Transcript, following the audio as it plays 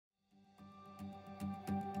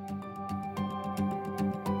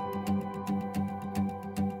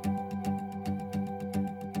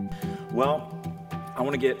Well, I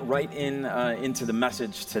want to get right into the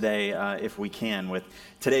message today, if we can, with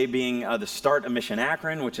today being the start of Mission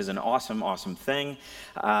Akron, which is an awesome thing,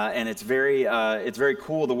 and it's very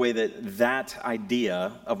cool the way that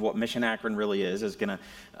idea of what Mission Akron really is going to,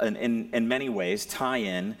 in many ways, tie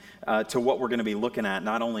in to what we're going to be looking at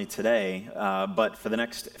not only today, but for the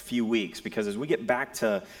next few weeks. Because as we get back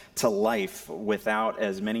to life without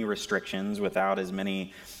as many restrictions, without as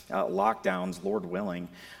many lockdowns, Lord willing,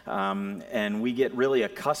 and we get really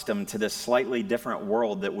accustomed to this slightly different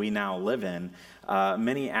world that we now live in,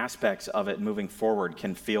 many aspects of it moving forward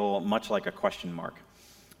can feel much like a question mark.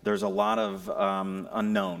 There's a lot of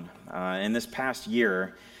unknown. In this past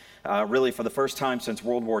year, really for the first time since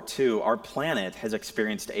World War II, our planet has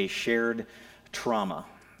experienced a shared trauma.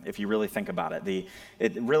 If you really think about it,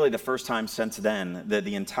 really the first time since then that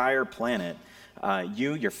the entire planet,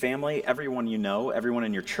 you, your family, everyone you know, everyone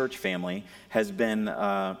in your church family has been,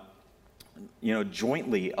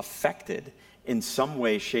 jointly affected in some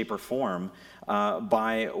way, shape, or form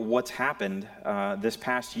by what's happened this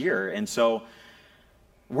past year. And so,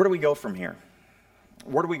 where do we go from here?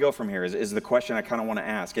 Where do we go from here is the question I kind of want to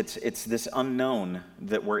ask. It's this unknown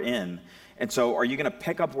that we're in. And so, are you going to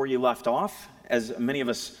pick up where you left off, as many of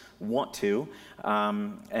us want to?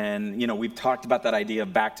 We've talked about that idea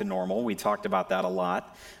of back to normal. We talked about that a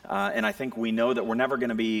lot. And I think we know that we're never going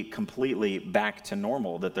to be completely back to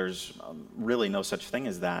normal, that there's really no such thing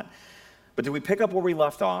as that. But do we pick up where we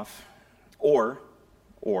left off, or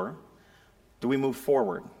do we move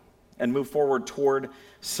forward and move forward toward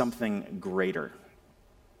something greater?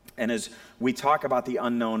 And as we talk about the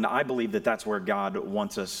unknown, I believe that that's where God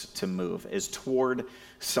wants us to move, is toward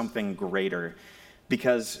something greater.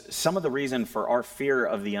 Because some of the reason for our fear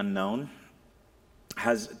of the unknown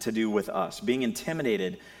has to do with us. Being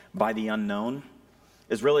intimidated by the unknown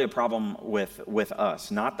is really a problem with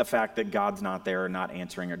us, not the fact that God's not there or not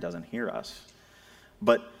answering or doesn't hear us.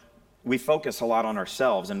 But we focus a lot on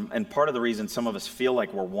ourselves, and part of the reason some of us feel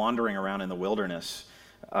like we're wandering around in the wilderness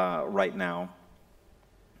right now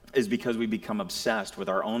is because we become obsessed with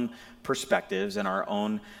our own perspectives and our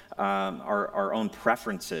own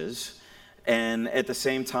preferences, and at the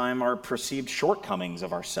same time, our perceived shortcomings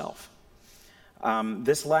of ourselves.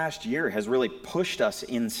 This last year has really pushed us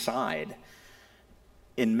inside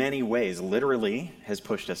in many ways. Literally has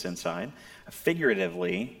pushed us inside.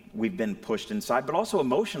 Figuratively, we've been pushed inside, but also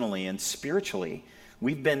emotionally and spiritually,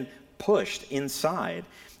 we've been pushed inside.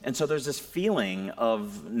 And so there's this feeling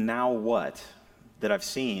of now what that I've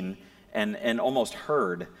seen and almost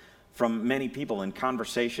heard from many people in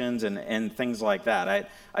conversations and things like that.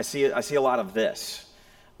 I see a lot of this,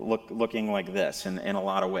 looking like this in a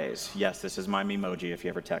lot of ways. Yes, this is my memoji if you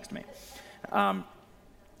ever text me.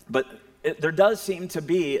 But there does seem to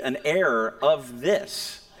be an air of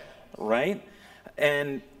this, right?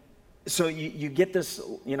 And so you get this,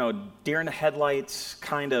 deer in the headlights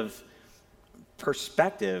kind of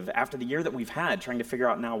perspective after the year that we've had, trying to figure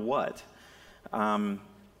out now what.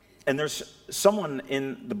 And there's someone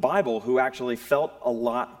in the Bible who actually felt a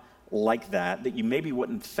lot like that you maybe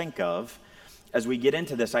wouldn't think of. As we get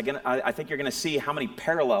into this, I think you're going to see how many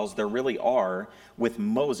parallels there really are with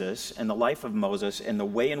Moses and the life of Moses and the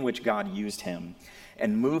way in which God used him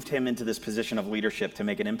and moved him into this position of leadership to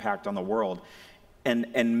make an impact on the world, and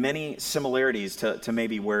many similarities to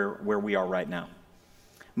maybe where we are right now.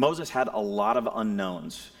 Moses had a lot of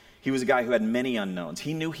unknowns. He was a guy who had many unknowns.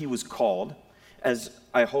 He knew he was called, as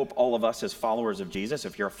I hope all of us as followers of Jesus,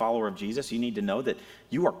 if you're a follower of Jesus, you need to know that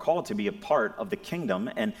you are called to be a part of the kingdom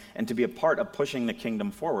and to be a part of pushing the kingdom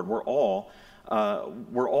forward. We're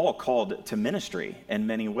all called to ministry in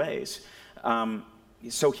many ways.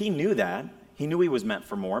 So he knew that. He knew he was meant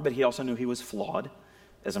for more, but he also knew he was flawed,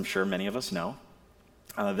 as I'm sure many of us know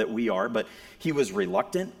that we are. But he was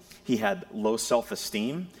reluctant. He had low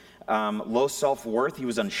self-esteem, low self-worth. He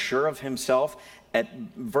was unsure of himself. At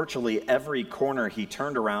virtually every corner he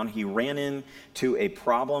turned around, he ran into a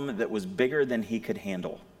problem that was bigger than he could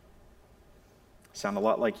handle. Sound a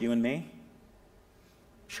lot like you and me?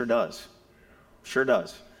 Sure does. Sure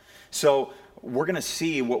does. So we're going to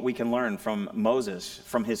see what we can learn from Moses,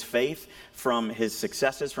 from his faith, from his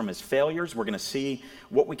successes, from his failures. We're going to see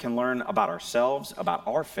what we can learn about ourselves, about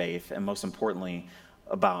our faith, and most importantly,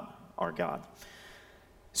 about our God.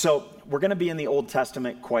 So we're going to be in the Old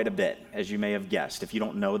Testament quite a bit, as you may have guessed. If you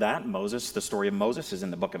don't know that, Moses, the story of Moses is in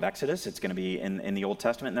the book of Exodus. It's going to be in the Old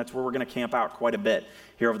Testament, and that's where we're going to camp out quite a bit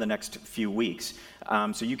here over the next few weeks.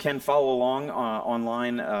 So you can follow along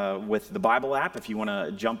online with the Bible app. If you want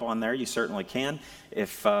to jump on there, you certainly can.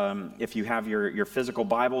 If you have your physical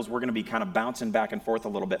Bibles, we're going to be kind of bouncing back and forth a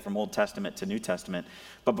little bit from Old Testament to New Testament.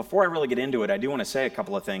 But before I really get into it, I do want to say a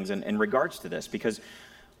couple of things in regards to this, because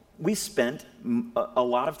we spent a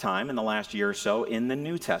lot of time in the last year or so in the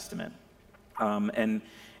New Testament.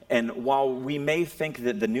 And while we may think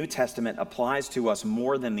that the New Testament applies to us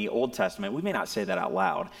more than the Old Testament, we may not say that out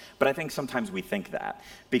loud, but I think sometimes we think that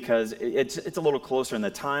because it's a little closer in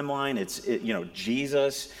the timeline. It's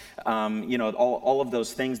Jesus, all of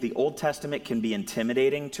those things. The Old Testament can be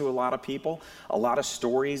intimidating to a lot of people. A lot of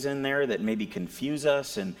stories in there that maybe confuse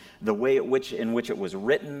us, and the way in which it was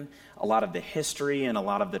written, a lot of the history and a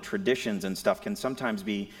lot of the traditions and stuff can sometimes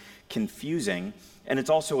be confusing. And it's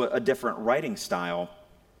also a different writing style.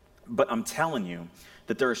 But I'm telling you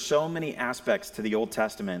that there are so many aspects to the Old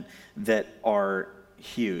Testament that are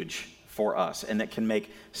huge for us and that can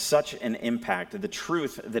make such an impact. The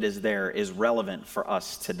truth that is there is relevant for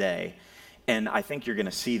us today. And I think you're going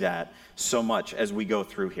to see that so much as we go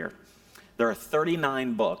through here. There are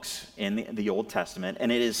 39 books in the Old Testament,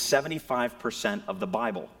 and it is 75% of the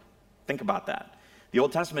Bible. Think about that. The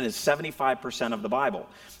Old Testament is 75% of the Bible.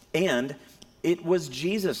 And it was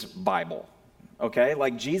Jesus' Bible. Okay,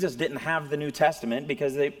 like Jesus didn't have the New Testament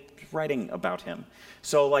because they're writing about him.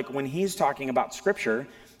 So like when he's talking about Scripture,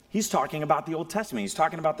 he's talking about the Old Testament. He's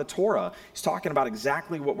talking about the Torah. He's talking about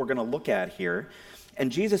exactly what we're going to look at here.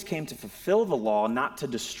 And Jesus came to fulfill the law, not to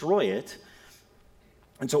destroy it.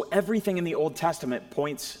 And so everything in the Old Testament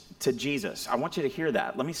points to Jesus. I want you to hear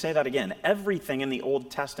that. Let me say that again. Everything in the Old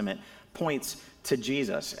Testament points to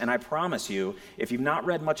Jesus. And I promise you, if you've not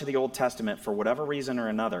read much of the Old Testament for whatever reason or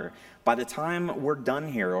another, by the time we're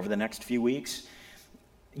done here over the next few weeks,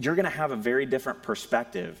 you're going to have a very different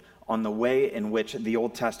perspective on the way in which the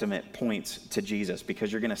Old Testament points to Jesus,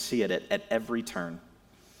 because you're going to see it at every turn.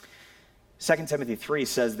 2 Timothy 3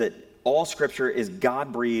 says that all Scripture is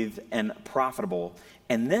God-breathed and profitable.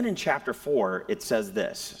 And then in chapter 4, it says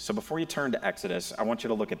this. So before you turn to Exodus, I want you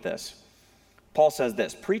to look at this. Paul says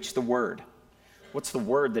this: preach the word. What's the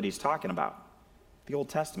word that he's talking about? The Old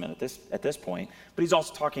Testament at this point. But he's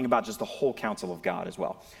also talking about just the whole counsel of God as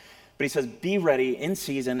well. But he says, be ready in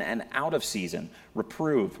season and out of season.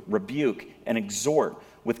 Reprove, rebuke, and exhort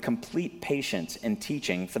with complete patience and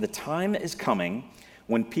teaching. For the time is coming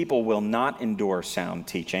when people will not endure sound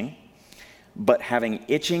teaching, but having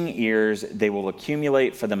itching ears, they will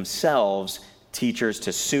accumulate for themselves teachers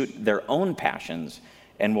to suit their own passions,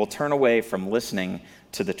 and will turn away from listening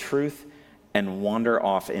to the truth and wander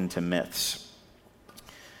off into myths.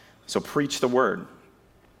 So preach the word.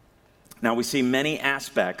 Now we see many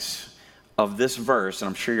aspects of this verse, and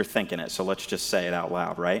I'm sure you're thinking it, so let's just say it out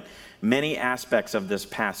loud, right? Many aspects of this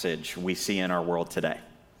passage we see in our world today.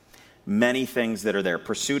 Many things that are there.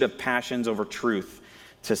 Pursuit of passions over truth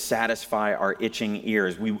to satisfy our itching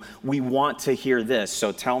ears. We want to hear this,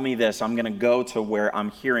 so tell me this. I'm going to go to where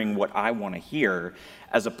I'm hearing what I want to hear,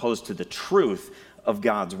 as opposed to the truth of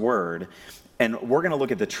God's word. And we're going to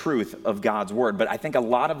look at the truth of God's word. But I think a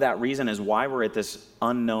lot of that reason is why we're at this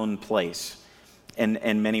unknown place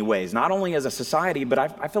in many ways. Not only as a society, but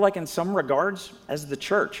I feel like in some regards as the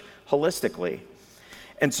church, holistically.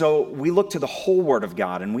 And so we look to the whole word of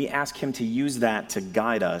God, and we ask him to use that to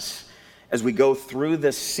guide us as we go through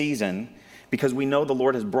this season, because we know the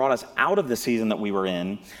Lord has brought us out of the season that we were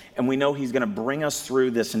in, and we know he's going to bring us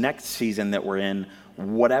through this next season that we're in,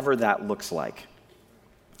 whatever that looks like.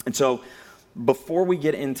 And so before we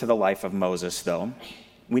get into the life of Moses, though,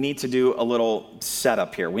 we need to do a little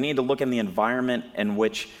setup here. We need to look in the environment in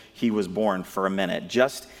which he was born for a minute,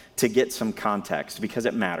 just to get some context, because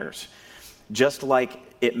it matters. Just like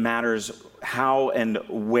it matters how and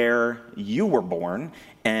where you were born,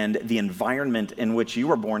 and the environment in which you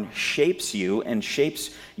were born shapes you and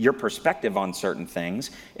shapes your perspective on certain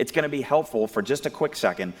things, it's going to be helpful for just a quick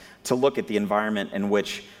second to look at the environment in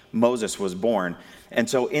which Moses was born. And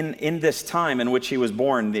so in this time in which he was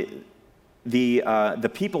born,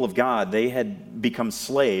 the people of God, they had become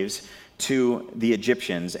slaves to the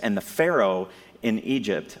Egyptians, and the Pharaoh in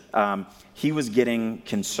Egypt, he was getting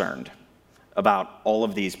concerned about all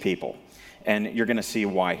of these people. And you're going to see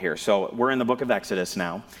why here. So we're in the book of Exodus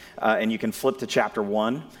now, and you can flip to chapter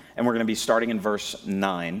 1, and we're going to be starting in verse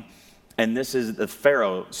 9. And this is the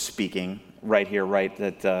Pharaoh speaking right here, right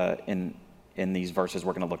that in these verses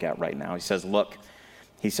we're going to look at right now. He says, look,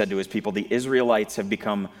 he said to his people, the Israelites have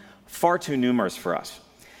become far too numerous for us.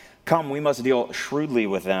 Come, we must deal shrewdly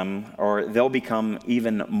with them, or they'll become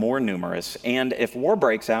even more numerous. And if war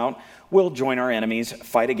breaks out, we'll join our enemies,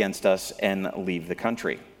 fight against us, and leave the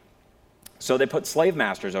country. So they put slave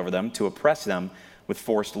masters over them to oppress them with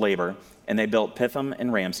forced labor, and they built Pithom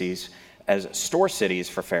and Ramses as store cities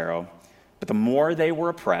for Pharaoh. But the more they were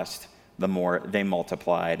oppressed, the more they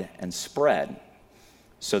multiplied and spread.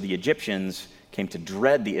 So the Egyptians came to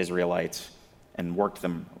dread the Israelites and worked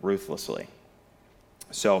them ruthlessly.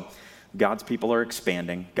 So God's people are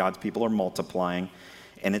expanding, God's people are multiplying,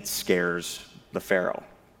 and it scares the Pharaoh.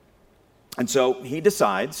 And so he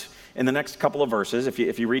decides in the next couple of verses,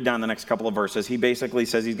 if you read down the next couple of verses, he basically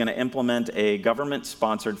says he's going to implement a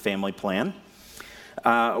government-sponsored family plan,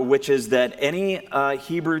 which is that any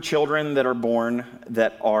Hebrew children that are born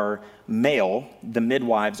that are male, the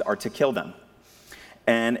midwives are to kill them.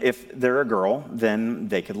 And if they're a girl, then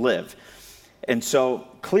they could live. And so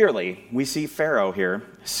clearly, we see Pharaoh here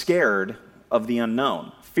scared of the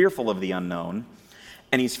unknown, fearful of the unknown,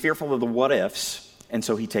 and he's fearful of the what ifs, and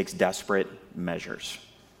so he takes desperate measures.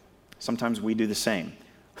 Sometimes we do the same.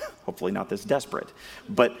 Hopefully not this desperate,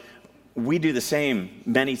 but we do the same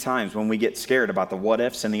many times when we get scared about the what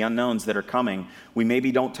ifs and the unknowns that are coming. We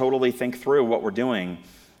maybe don't totally think through what we're doing,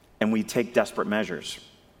 and we take desperate measures.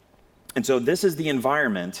 And so this is the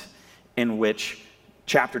environment in which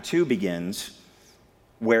chapter 2 begins,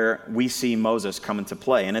 where we see Moses come into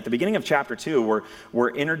play. And at the beginning of chapter 2, we're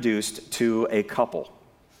introduced to a couple.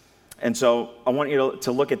 And so I want you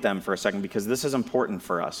to look at them for a second, because this is important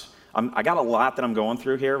for us. I got a lot that I'm going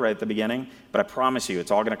through here right at the beginning, but I promise you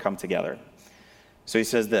it's all going to come together. So he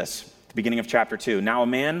says this, at the beginning of chapter 2, "Now a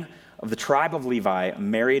man of the tribe of Levi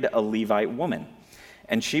married a Levite woman,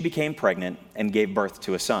 and she became pregnant and gave birth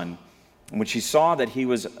to a son. And when she saw that he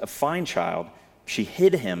was a fine child, she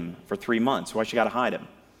hid him for 3 months." Why she got to hide him?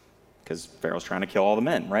 Because Pharaoh's trying to kill all the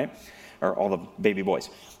men, right? Or all the baby boys.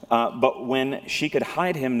 But when she could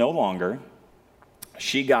hide him no longer,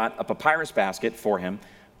 she got a papyrus basket for him,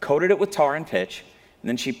 coated it with tar and pitch, and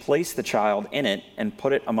then she placed the child in it and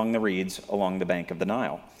put it among the reeds along the bank of the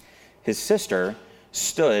Nile. His sister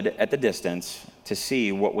stood at the distance to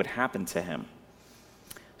see what would happen to him.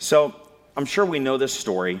 So I'm sure we know this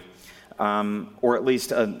story, or at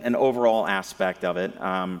least an overall aspect of it.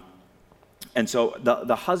 And so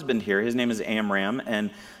the husband here, his name is Amram, and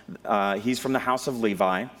he's from the house of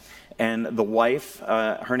Levi. And the wife,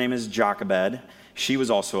 her name is Jochebed. She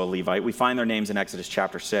was also a Levite. We find their names in Exodus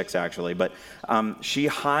chapter 6, actually. But she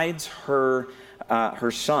hides her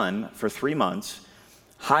son for 3 months,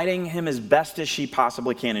 hiding him as best as she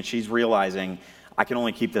possibly can. And she's realizing, I can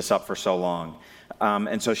only keep this up for so long.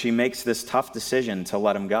 And so she makes this tough decision to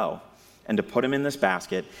let him go, and to put him in this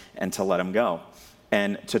basket and to let him go,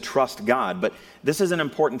 and to trust God. But this is an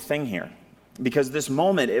important thing here, because this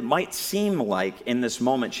moment, it might seem like in this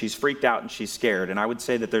moment she's freaked out and she's scared. And I would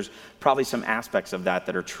say that there's probably some aspects of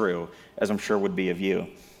that are true, as I'm sure would be of you.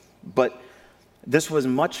 But this was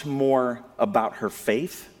much more about her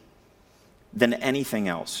faith than anything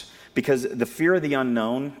else, because the fear of the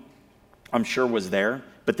unknown, I'm sure, was there.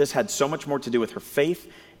 But this had so much more to do with her faith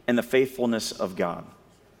and the faithfulness of God.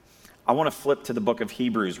 I want to flip to the book of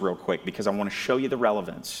Hebrews real quick, because I want to show you the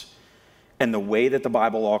relevance and the way that the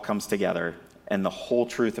Bible all comes together and the whole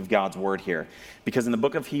truth of God's word here. Because in the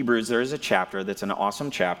book of Hebrews, there is a chapter that's an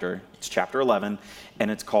awesome chapter. It's chapter 11,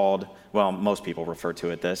 and it's called, well, most people refer to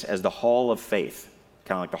it this, as the Hall of Faith.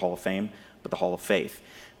 Kind of like the Hall of Fame, but the Hall of Faith.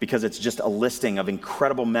 Because it's just a listing of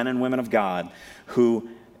incredible men and women of God who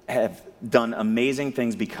have done amazing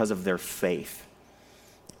things because of their faith.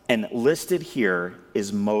 And listed here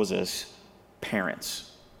is Moses'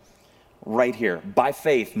 parents. Right here. By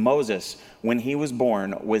faith, Moses, when he was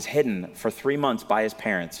born, was hidden for 3 months by his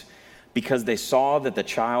parents, because they saw that the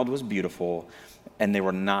child was beautiful and they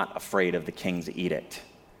were not afraid of the king's edict.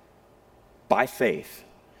 By faith,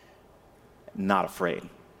 not afraid.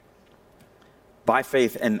 By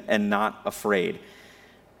faith and not afraid.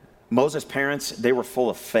 Moses' parents, they were full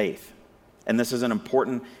of faith. And this is an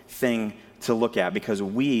important thing to look at, because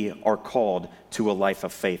we are called to a life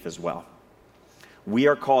of faith as well. We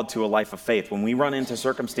are called to a life of faith. When we run into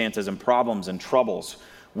circumstances and problems and troubles,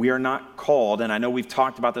 we are not called, and I know we've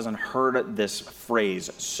talked about this and heard this phrase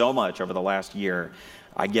so much over the last year.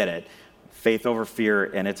 I get it. Faith over fear,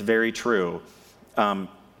 and it's very true.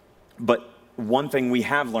 But one thing we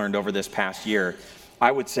have learned over this past year,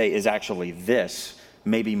 I would say, is actually this,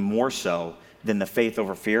 maybe more so than the faith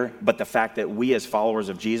over fear, but the fact that we as followers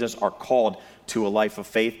of Jesus are called to a life of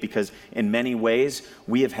faith, because in many ways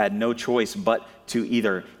we have had no choice but to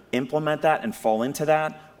either implement that and fall into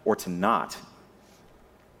that, or to not.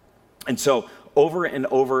 And so over and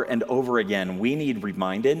over and over again, we need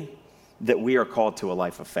reminded that we are called to a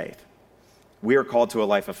life of faith. We are called to a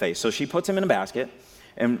life of faith. So she puts him in a basket,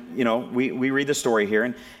 and we read the story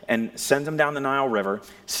here, and sends him down the Nile River,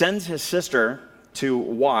 sends his sister to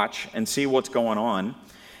watch and see what's going on.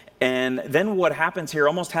 And then what happens here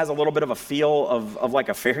almost has a little bit of a feel of like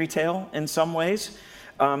a fairy tale in some ways,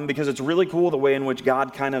 because it's really cool the way in which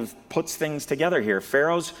God kind of puts things together here.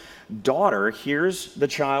 Pharaoh's daughter hears the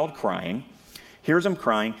child crying, hears him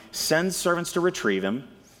crying, sends servants to retrieve him,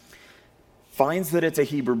 finds that it's a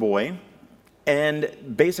Hebrew boy, and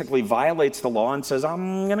basically violates the law and says,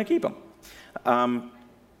 I'm going to keep him.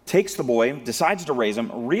 Takes the boy, decides to raise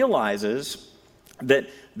him, realizes that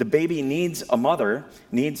the baby needs a mother,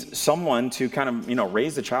 needs someone to kind of,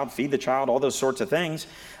 raise the child, feed the child, all those sorts of things.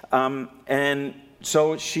 And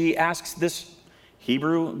so she asks this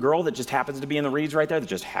Hebrew girl that just happens to be in the reeds right there, that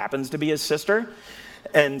just happens to be his sister,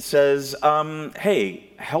 and says,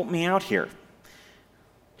 hey, help me out here.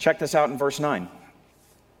 Check this out in verse 9.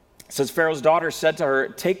 It says, Pharaoh's daughter said to her,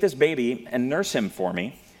 take this baby and nurse him for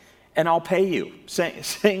me, and I'll pay you.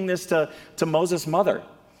 Saying this to Moses' mother.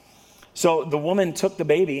 So the woman took the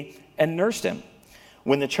baby and nursed him.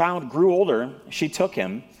 When the child grew older, she took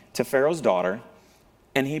him to Pharaoh's daughter,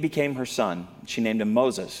 and he became her son. She named him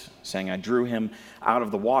Moses, saying, I drew him out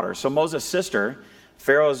of the water. So Moses' sister,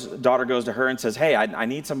 Pharaoh's daughter, goes to her and says, hey, I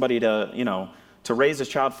need somebody to raise this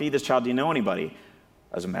child, feed this child. Do you know anybody?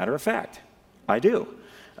 As a matter of fact, I do.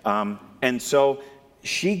 And so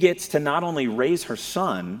she gets to not only raise her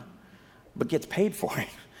son, but gets paid for it,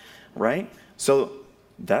 right? So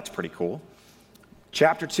that's pretty cool.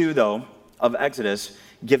 Chapter 2, though, of Exodus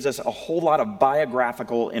gives us a whole lot of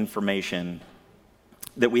biographical information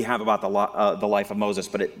that we have about the life of Moses,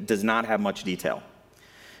 but it does not have much detail.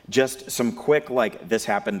 Just some quick, like, this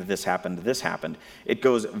happened, this happened, this happened. It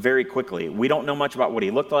goes very quickly. We don't know much about what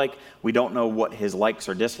he looked like. We don't know what his likes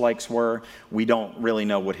or dislikes were. We don't really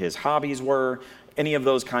know what his hobbies were, any of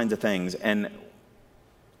those kinds of things. And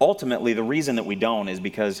ultimately, the reason that we don't is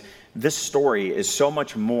because this story is so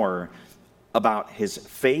much more about his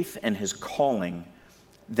faith and his calling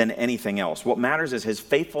than anything else. What matters is his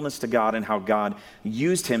faithfulness to God and how God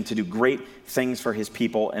used him to do great things for his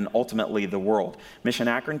people and ultimately the world. Mission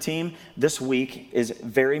Akron team, this week is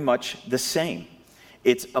very much the same.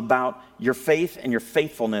 It's about your faith and your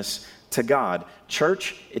faithfulness to God.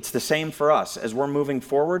 Church, it's the same for us. As we're moving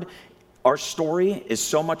forward, our story is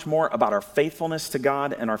so much more about our faithfulness to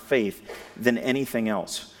God and our faith than anything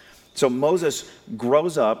else. So Moses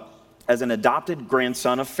grows up as an adopted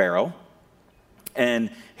grandson of Pharaoh, and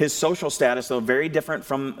his social status, though, very different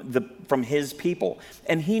from his people.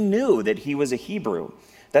 And he knew that he was a Hebrew.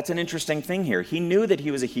 That's an interesting thing here. He knew that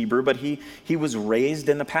he was a Hebrew, but he was raised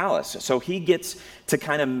in the palace. So he gets to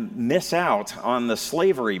kind of miss out on the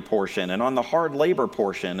slavery portion and on the hard labor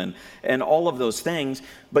portion and all of those things.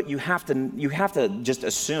 But you have to just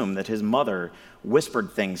assume that his mother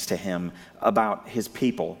whispered things to him about his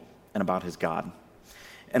people and about his God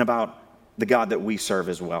and about the God that we serve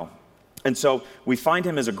as well. And so we find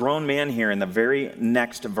him as a grown man here in the very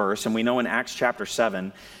next verse. And we know in Acts chapter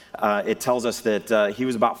 7, it tells us that he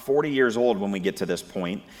was about 40 years old when we get to this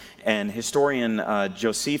point. And historian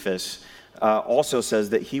Josephus also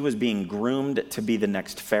says that he was being groomed to be the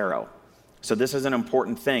next Pharaoh. So this is an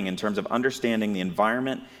important thing in terms of understanding the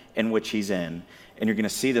environment in which he's in. And you're going to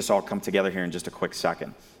see this all come together here in just a quick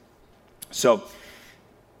second. So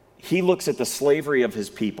he looks at the slavery of his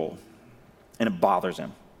people, and it bothers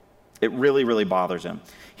him. It really, really bothers him.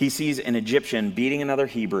 He sees an Egyptian beating another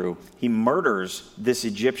Hebrew. He murders this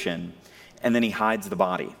Egyptian, and then he hides the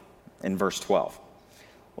body in verse 12.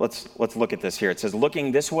 Let's look at this here. It says,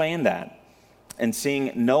 looking this way and that, and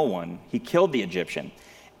seeing no one, he killed the Egyptian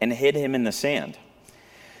and hid him in the sand.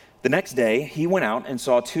 The next day, he went out and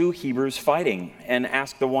saw two Hebrews fighting and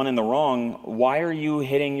asked the one in the wrong, why are you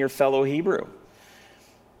hitting your fellow Hebrew?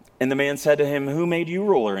 And the man said to him, who made you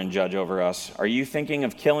ruler and judge over us? Are you thinking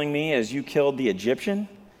of killing me as you killed the Egyptian?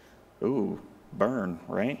 Ooh, burn,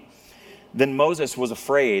 right? Then Moses was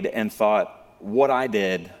afraid and thought, what I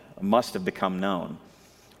did must have become known.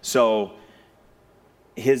 So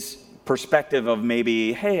his perspective of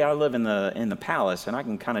maybe, hey, I live in the palace and I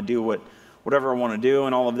can kind of do whatever I want to do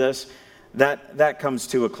and all of this, that comes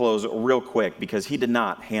to a close real quick because he did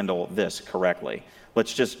not handle this correctly.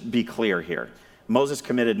 Let's just be clear here. Moses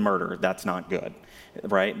committed murder. That's not good,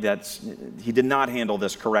 right? He did not handle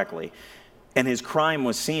this correctly. And his crime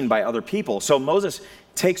was seen by other people. So Moses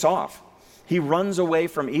takes off. He runs away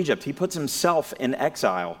from Egypt. He puts himself in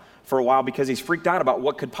exile for a while because he's freaked out about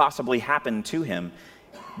what could possibly happen to him.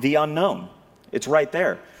 The unknown. It's right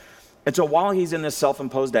there. And so while he's in this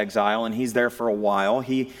self-imposed exile, and he's there for a while,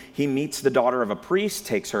 he meets the daughter of a priest,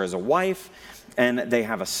 takes her as a wife, and they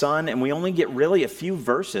have a son. And we only get really a few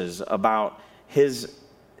verses about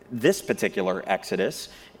this particular exodus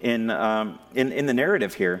in the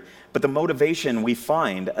narrative here. But the motivation we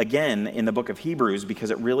find, again, in the book of Hebrews, because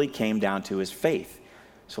it really came down to his faith.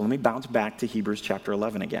 So let me bounce back to Hebrews chapter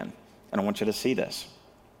 11 again, and I want you to see this.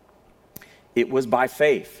 It was by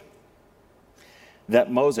faith that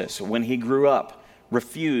Moses, when he grew up,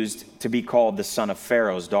 refused to be called the son of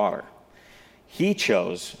Pharaoh's daughter. He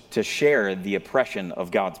chose to share the oppression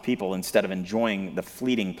of God's people instead of enjoying the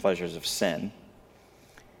fleeting pleasures of sin.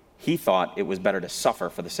 He thought it was better to suffer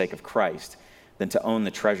for the sake of Christ than to own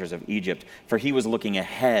the treasures of Egypt, for he was looking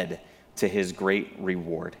ahead to his great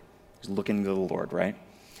reward. He was looking to the Lord, right?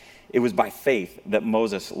 It was by faith that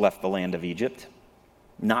Moses left the land of Egypt.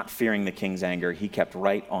 Not fearing the king's anger, he kept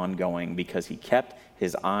right on going because he kept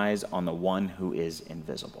his eyes on the one who is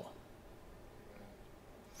invisible.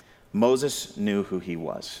 Moses knew who he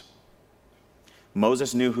was.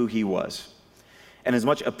 Moses knew who he was. And as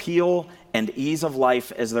much appeal and ease of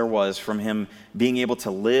life as there was from him being able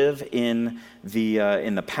to live in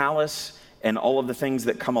the palace and all of the things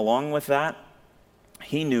that come along with that,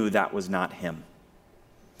 he knew that was not him.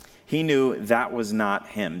 He knew that was not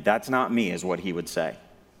him. That's not me, is what he would say.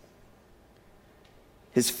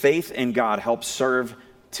 His faith in God helps serve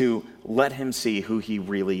to let him see who he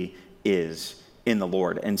really is in the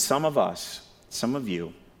Lord. And some of us, some of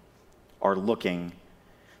you, are looking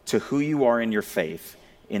to who you are in your faith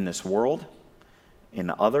in this world, in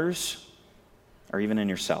others, or even in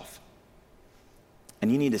yourself.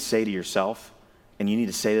 And you need to say to yourself, and you need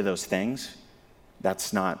to say to those things,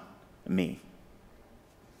 that's not me.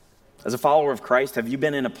 As a follower of Christ, have you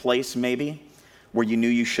been in a place maybe where you knew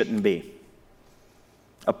you shouldn't be?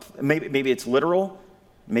 Maybe it's literal,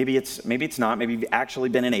 maybe it's not. Maybe you've actually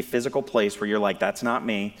been in a physical place where you're like, that's not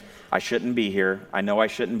me. I shouldn't be here. I know I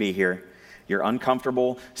shouldn't be here. You're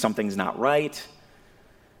uncomfortable. Something's not right.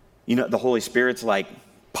 You know, the Holy Spirit's like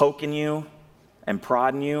poking you and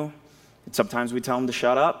prodding you. And sometimes we tell him to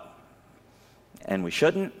shut up, and we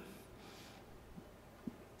shouldn't.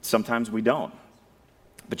 Sometimes we don't.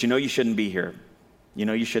 But you know you shouldn't be here. You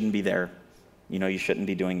know you shouldn't be there. You know you shouldn't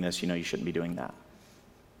be doing this. You know you shouldn't be doing that.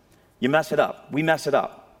 You mess it up. We mess it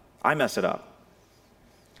up. I mess it up.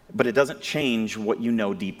 But it doesn't change what you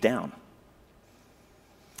know deep down.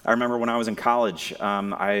 I remember when I was in college,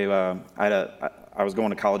 I was going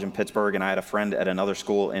to college in Pittsburgh, and I had a friend at another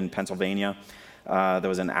school in Pennsylvania that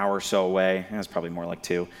was an hour or so away. It was probably more like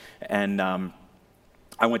 2. And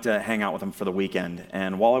I went to hang out with him for the weekend.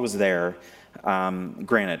 And while I was there,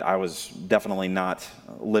 granted, I was definitely not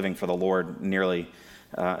living for the Lord nearly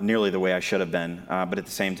the way I should have been. But at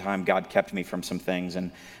the same time, God kept me from some things.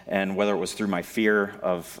 And whether it was through my fear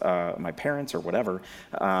of my parents or whatever,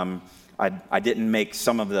 I didn't make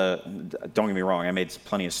some of don't get me wrong, I made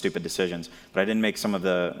plenty of stupid decisions, but I didn't make some of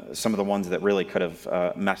the ones that really could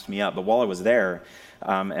have messed me up. But while I was there,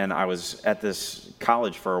 and I was at this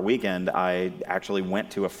college for a weekend, I actually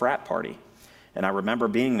went to a frat party. And I remember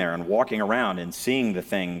being there and walking around and seeing the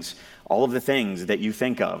things, all of the things that you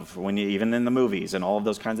think of when you, even in the movies and all of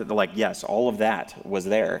those kinds of, like, yes, all of that was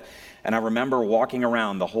there. And I remember walking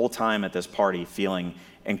around the whole time at this party feeling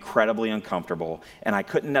incredibly uncomfortable. And I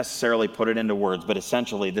couldn't necessarily put it into words, but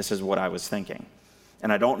essentially this is what I was thinking.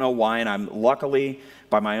 And I don't know why, and I'm luckily,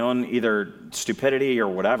 by my own either stupidity or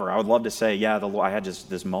whatever, I would love to say, yeah, I had just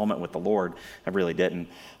this moment with the Lord. I really didn't.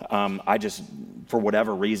 I just, for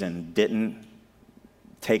whatever reason, didn't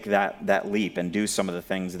take that leap and do some of the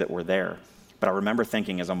things that were there. But I remember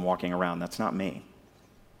thinking as I'm walking around, that's not me.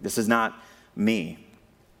 This is not me.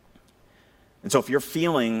 And so if you're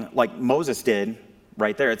feeling like Moses did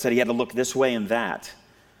right there, it said he had to look this way and that,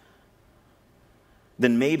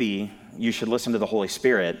 then maybe you should listen to the Holy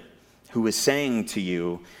Spirit who is saying to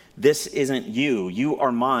you, this isn't you, you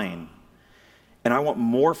are mine, and I want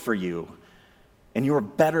more for you, and you are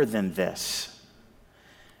better than this.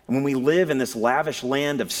 And when we live in this lavish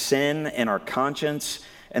land of sin and our conscience,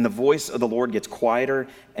 and the voice of the Lord gets quieter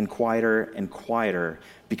and quieter and quieter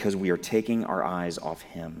because we are taking our eyes off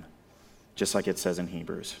him, just like it says in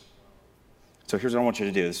Hebrews. So here's what I want you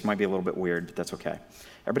to do. This might be a little bit weird, but that's okay.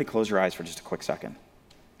 Everybody close your eyes for just a quick second.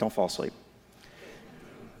 Don't fall asleep.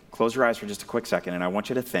 Close your eyes for just a quick second, and I want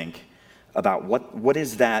you to think about what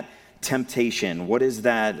is that temptation? What is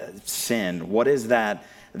that sin? What is that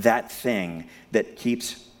thing that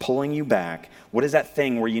keeps pulling you back? What is that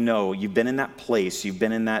thing where you know you've been in that place, you've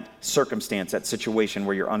been in that circumstance, that situation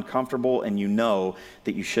where you're uncomfortable and you know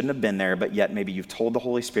that you shouldn't have been there, but yet maybe you've told the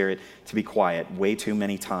Holy Spirit to be quiet way too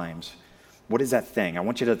many times? What is that thing? I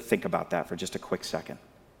want you to think about that for just a quick second.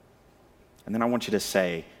 And then I want you to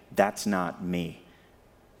say, that's not me,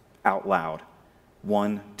 out loud.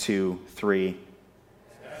 1, 2, 3.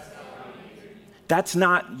 That's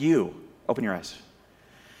not you. Open your eyes.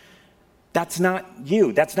 That's not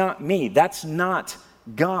you. That's not me. That's not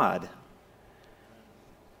God.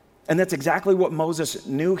 And that's exactly what Moses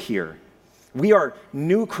knew here. We are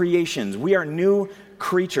new creations. We are new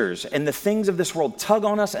creatures. And the things of this world tug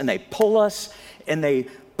on us and they pull us and they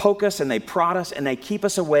poke us and they prod us and they keep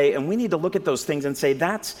us away. And we need to look at those things and say,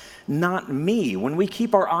 that's not me. When we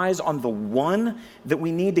keep our eyes on the one that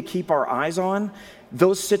we need to keep our eyes on,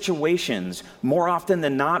 those situations, more often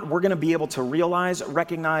than not, we're going to be able to realize,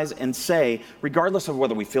 recognize, and say, regardless of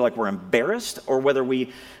whether we feel like we're embarrassed or whether we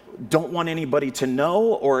don't want anybody to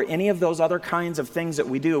know or any of those other kinds of things that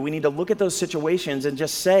we do, we need to look at those situations and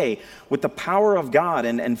just say, with the power of God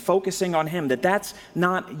and focusing on Him, that that's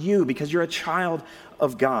not you because you're a child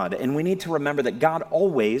of God. And we need to remember that God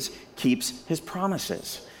always keeps His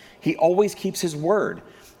promises. He always keeps His word.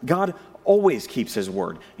 God always keeps His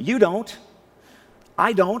word. You don't.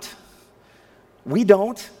 I don't. We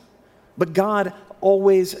don't. But God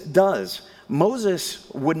always does. Moses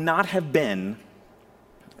would not have been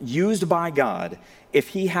used by God if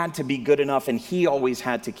he had to be good enough and he always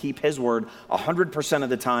had to keep his word 100% of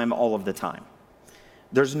the time, all of the time.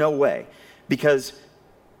 There's no way, because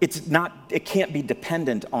it can't be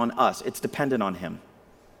dependent on us. It's dependent on Him.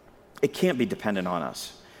 It can't be dependent on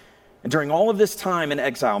us. And during all of this time in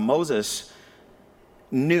exile, Moses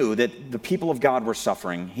knew that the people of God were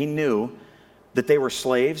suffering. He knew that they were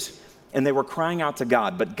slaves and they were crying out to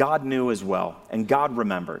God, but God knew as well, and God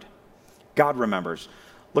remembered. God remembers.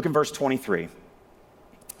 Look in verse 23. It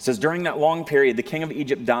says, during that long period, the king of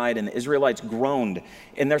Egypt died, and the Israelites groaned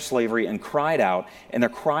in their slavery and cried out, and their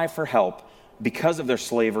cry for help because of their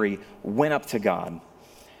slavery went up to God.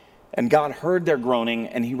 And God heard their groaning,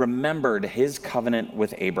 and He remembered His covenant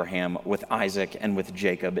with Abraham, with Isaac, and with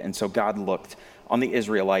Jacob. And so God looked on the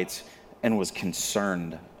Israelites and was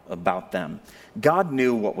concerned about them. God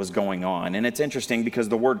knew what was going on. And it's interesting because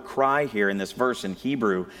the word cry here in this verse in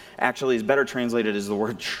Hebrew actually is better translated as the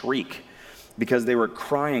word shriek, because they were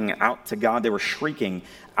crying out to God. They were shrieking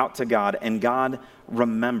out to God, and God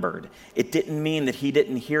remembered. It didn't mean that He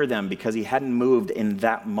didn't hear them because He hadn't moved in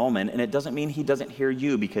that moment, and it doesn't mean He doesn't hear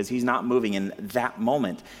you because He's not moving in that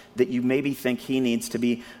moment that you maybe think He needs to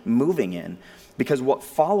be moving in. Because what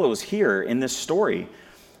follows here in this story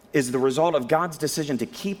is the result of God's decision to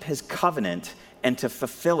keep His covenant and to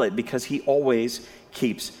fulfill it, because He always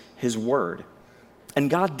keeps His word. And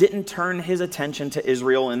God didn't turn His attention to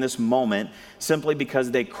Israel in this moment simply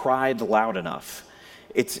because they cried loud enough.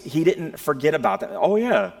 He didn't forget about that. Oh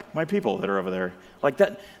yeah, my people that are over there. Like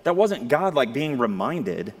that wasn't God like being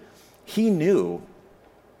reminded. He knew.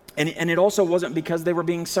 And it also wasn't because they were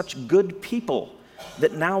being such good people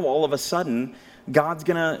that now all of a sudden God's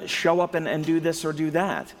gonna show up and do this or do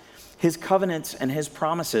that. His covenants and His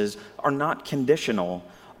promises are not conditional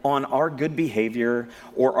on our good behavior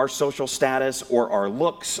or our social status or our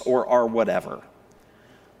looks or our whatever.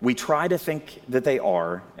 We try to think that they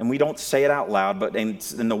are, and we don't say it out loud, but in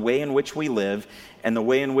the way in which we live and the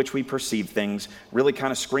way in which we perceive things really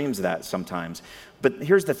kind of screams that sometimes. But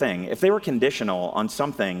here's the thing. If they were conditional on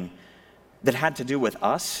something that had to do with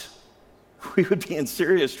us, we would be in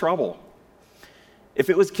serious trouble. If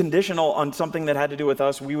it was conditional on something that had to do with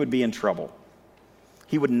us, we would be in trouble.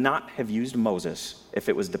 He would not have used Moses if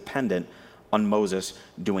it was dependent on Moses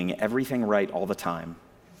doing everything right all the time.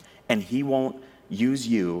 And He won't use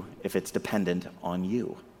you if it's dependent on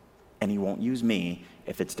you. And He won't use me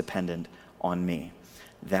if it's dependent on me.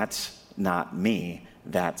 That's not me,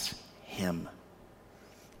 that's Him.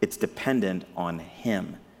 It's dependent on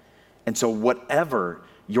Him. And so whatever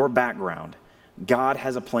your background, God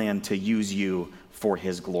has a plan to use you for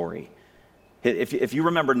His glory. If you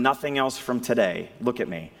remember nothing else from today, look at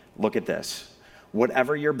me, look at this.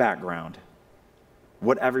 Whatever your background,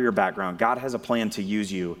 God has a plan to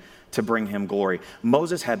use you to bring Him glory.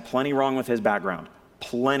 Moses had plenty wrong with his background.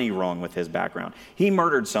 He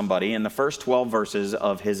murdered somebody in the first 12 verses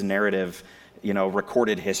of his narrative,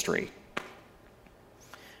 recorded history.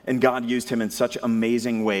 And God used him in such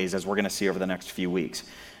amazing ways, as we're going to see over the next few weeks.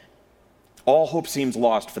 All hope seems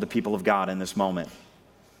lost for the people of God in this moment.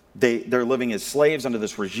 They're living as slaves under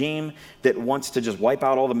this regime that wants to just wipe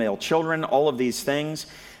out all the male children, all of these things.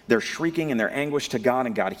 They're shrieking in their anguish to God,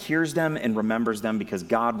 and God hears them and remembers them because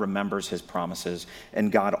God remembers his promises,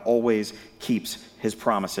 and God always keeps his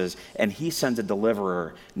promises. And he sends a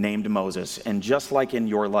deliverer named Moses. And just like in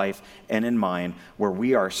your life and in mine, where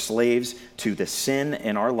we are slaves to the sin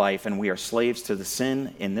in our life and we are slaves to the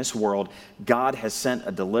sin in this world, God has sent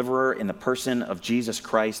a deliverer in the person of Jesus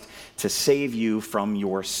Christ to save you from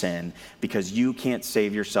your sin, because you can't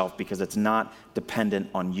save yourself, because it's not dependent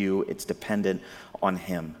on you, it's dependent on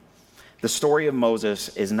him. The story of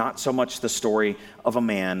Moses is not so much the story of a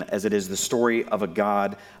man as it is the story of a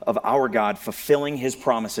God, of our God, fulfilling his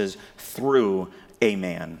promises through a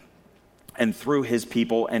man and through his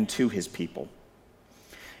people and to his people.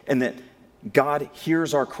 And that God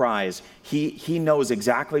hears our cries. He knows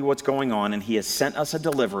exactly what's going on, and he has sent us a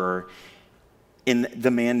deliverer in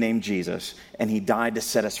the man named Jesus, and he died to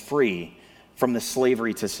set us free from the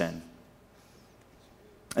slavery to sin.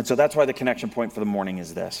 And so that's why the connection point for the morning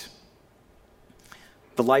is this.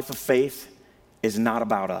 The life of faith is not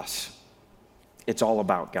about us. It's all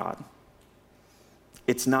about God.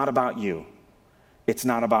 It's not about you. It's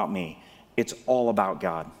not about me. It's all about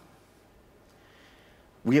God.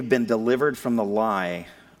 We have been delivered from the lie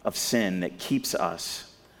of sin that keeps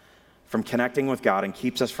us from connecting with God and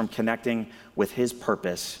keeps us from connecting with his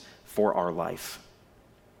purpose for our life.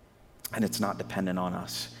 And it's not dependent on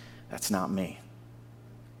us. That's not me.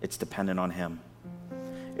 It's dependent on him.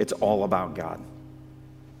 It's all about God.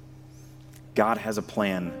 God has a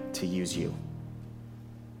plan to use you.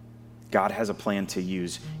 God has a plan to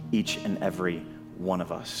use each and every one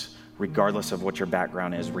of us, regardless of what your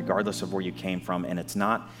background is, regardless of where you came from. And it's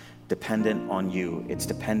not dependent on you. It's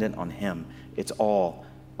dependent on him. It's all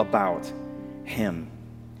about him.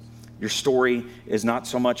 Your story is not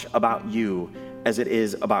so much about you as it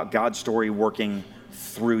is about God's story working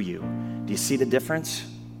through you. Do you see the difference?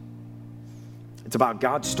 It's about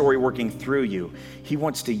God's story working through you. He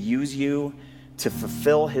wants to use you to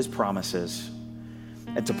fulfill his promises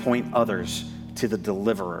and to point others to the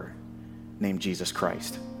deliverer named Jesus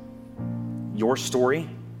Christ. Your story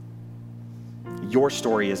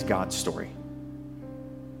is God's story.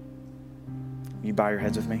 You bow your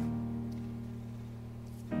heads with me?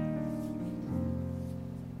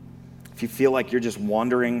 If you feel like you're just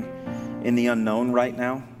wandering in the unknown right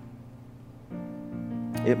now,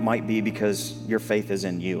 it might be because your faith is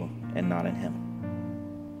in you and not in him.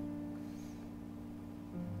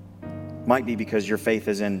 It might be because your faith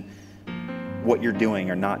is in what you're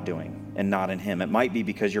doing or not doing and not in him. It might be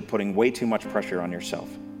because you're putting way too much pressure on yourself.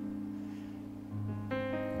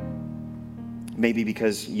 Maybe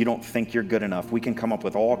because you don't think you're good enough. We can come up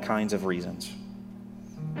with all kinds of reasons.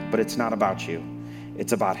 But it's not about you.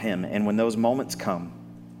 It's about him. And when those moments come,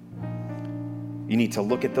 you need to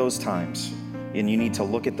look at those times, and you need to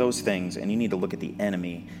look at those things, and you need to look at the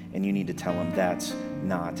enemy, and you need to tell him, that's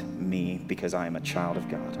not me, because I am a child of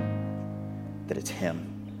God, that it's him.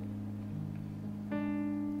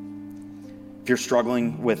 If you're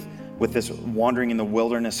struggling with this wandering in the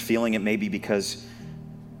wilderness feeling, it may be because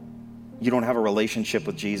you don't have a relationship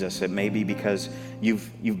with Jesus. It may be because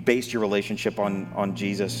you've based your relationship on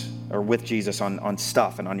Jesus, or with Jesus, on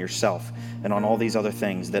stuff and on yourself and on all these other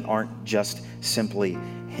things that aren't just simply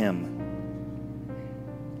him.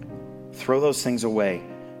 Throw those things away,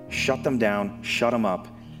 shut them down, shut them up,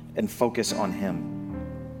 and focus on him.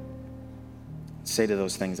 Say to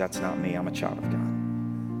those things, that's not me, I'm a child of God.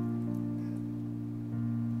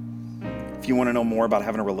 If you want to know more about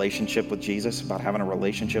having a relationship with Jesus, about having a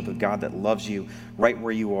relationship with God that loves you right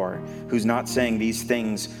where you are, who's not saying these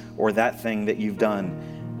things or that thing that you've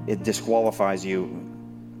done, it disqualifies you.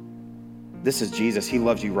 This is Jesus. He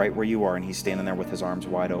loves you right where you are, and he's standing there with his arms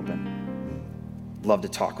wide open. Love to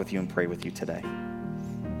talk with you and pray with you today.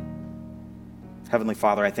 Heavenly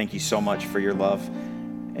Father, I thank you so much for your love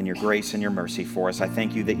and your grace and your mercy for us. I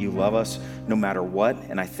thank you that you love us no matter what,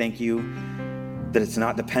 and I thank you that it's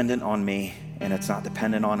not dependent on me and it's not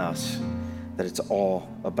dependent on us, that it's all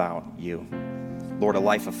about you. Lord, a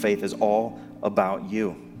life of faith is all about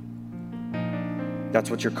you.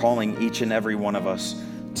 That's what you're calling each and every one of us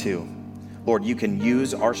to. Lord, you can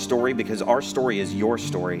use our story because our story is your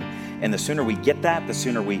story. And the sooner we get that, the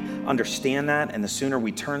sooner we understand that, and the sooner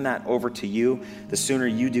we turn that over to you, the sooner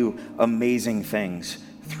you do amazing things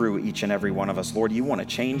through each and every one of us. Lord, you want to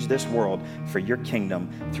change this world for your kingdom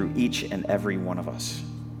through each and every one of us.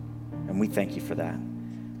 And we thank you for that.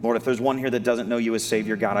 Lord, if there's one here that doesn't know you as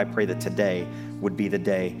Savior, God, I pray that today would be the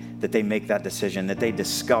day that they make that decision, that they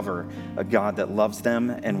discover a God that loves them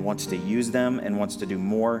and wants to use them and wants to do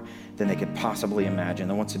more than they could possibly imagine,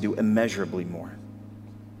 that wants to do immeasurably more.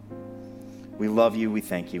 We love you. We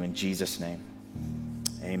thank you. In Jesus' name,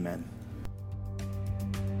 Amen.